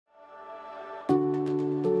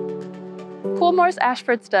Coolmore's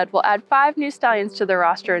Ashford Stud will add 5 new stallions to their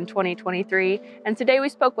roster in 2023, and today we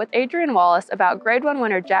spoke with Adrian Wallace about Grade 1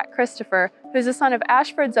 winner Jack Christopher, who's the son of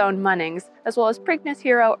Ashford's own Munnings, as well as Preakness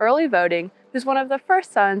hero Early Voting, who's one of the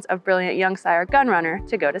first sons of brilliant young sire Gunrunner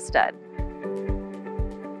to go to stud.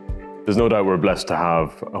 There's no doubt we're blessed to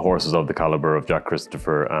have horses of the caliber of Jack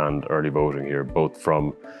Christopher and Early Voting here, both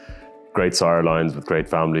from great sire lines with great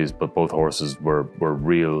families, but both horses were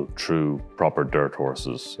real, true, proper dirt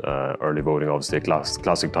horses. Early Voting, obviously a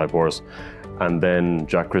classic type horse, and then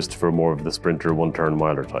Jack Christopher, more of the sprinter, one-turn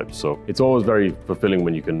miler type. So it's always very fulfilling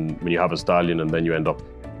when you have a stallion and then you end up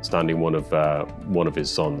standing one of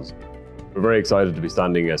his sons. We're very excited to be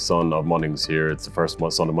standing a son of Munnings here. It's the first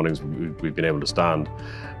son of Munnings we've been able to stand.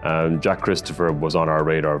 Jack Christopher was on our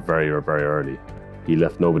radar very early. He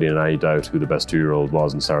left nobody in any doubt who the best 2-year-old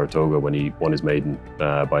was in Saratoga when he won his maiden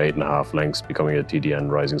by 8.5 lengths, becoming a TDN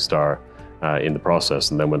Rising Star in the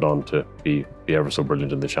process, and then went on to be ever so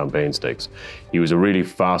brilliant in the Champagne Stakes. He was a really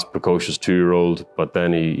fast, precocious 2-year-old, but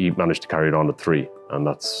then he managed to carry it on at 3, and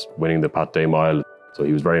that's winning the Pat Day Mile. So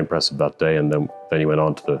he was very impressive that day, and then he went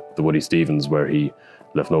on to the Woody Stevens, where he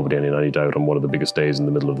left nobody in any doubt on one of the biggest days in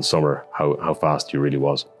the middle of the summer how fast he really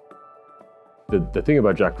was. The thing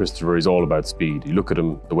about Jack Christopher is all about speed. You look at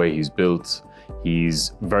him, the way he's built,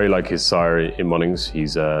 he's very like his sire in Munnings.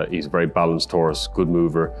 He's a very balanced horse, good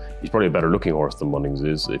mover. He's probably a better looking horse than Munnings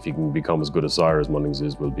is. If he can become as good a sire as Munnings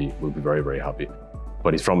is, we'll be very happy.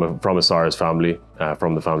 But he's from a sire's family,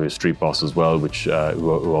 from the family of Street Boss as well, which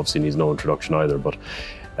who obviously needs no introduction either. But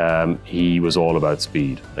he was all about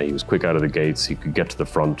speed. He was quick out of the gates. He could get to the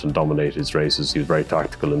front and dominate his races. He was very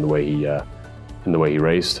tactical in the way he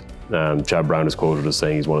raced. Chad Brown is quoted as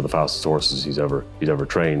saying he's one of the fastest horses he's ever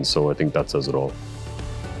trained. So I think that says it all.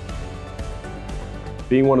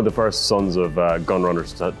 Being one of the first sons of Gunrunner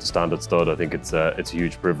to stand at stud, I think it's a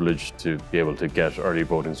huge privilege to be able to get Early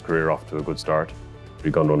Voting's career off to a good start.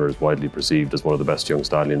 Gunrunner is widely perceived as one of the best young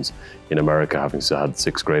stallions in America, having had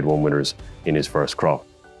 6 Grade 1 winners in his first crop.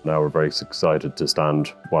 Now we're very excited to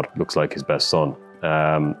stand what looks like his best son.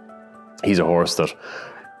 He's a horse that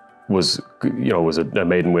was a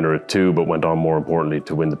maiden winner at 2, but went on, more importantly,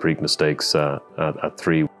 to win the Preakness Stakes at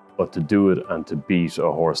 3. But to do it and to beat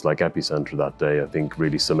a horse like Epicenter that day, I think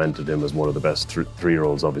really cemented him as one of the best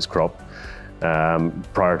 3-year-olds of his crop.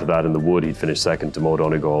 Prior to that, in the Wood, he'd finished second to Mo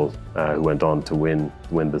Donegal, who went on to win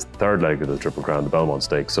the 3rd leg of the Triple Crown, the Belmont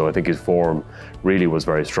Stakes. So I think his form really was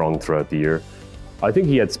very strong throughout the year. I think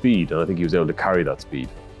he had speed, and I think he was able to carry that speed.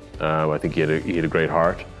 I think he had a great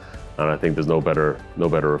heart, and I think there's no better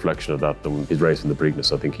reflection of that than his race in the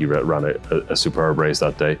Preakness. I think he ran a superb race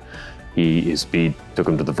that day. His speed took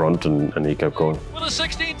him to the front, and he kept going. With a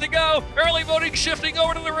 16th to go, Early Voting shifting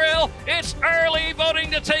over to the rail. It's Early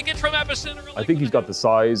Voting to take it from Epicenter. I think he's got the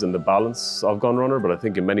size and the balance of Gunrunner, but I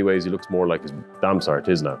think in many ways he looks more like his dam sire it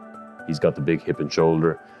is now. He's got the big hip and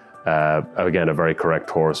shoulder. Again, a very correct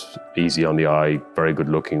horse, easy on the eye, very good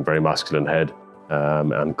looking, very masculine head,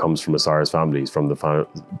 and comes from a sire's family. He's from the family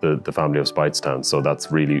of Speightstown, so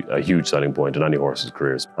that's really a huge selling point in any horse's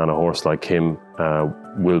careers. And a horse like him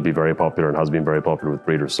will be very popular and has been very popular with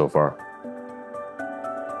breeders so far.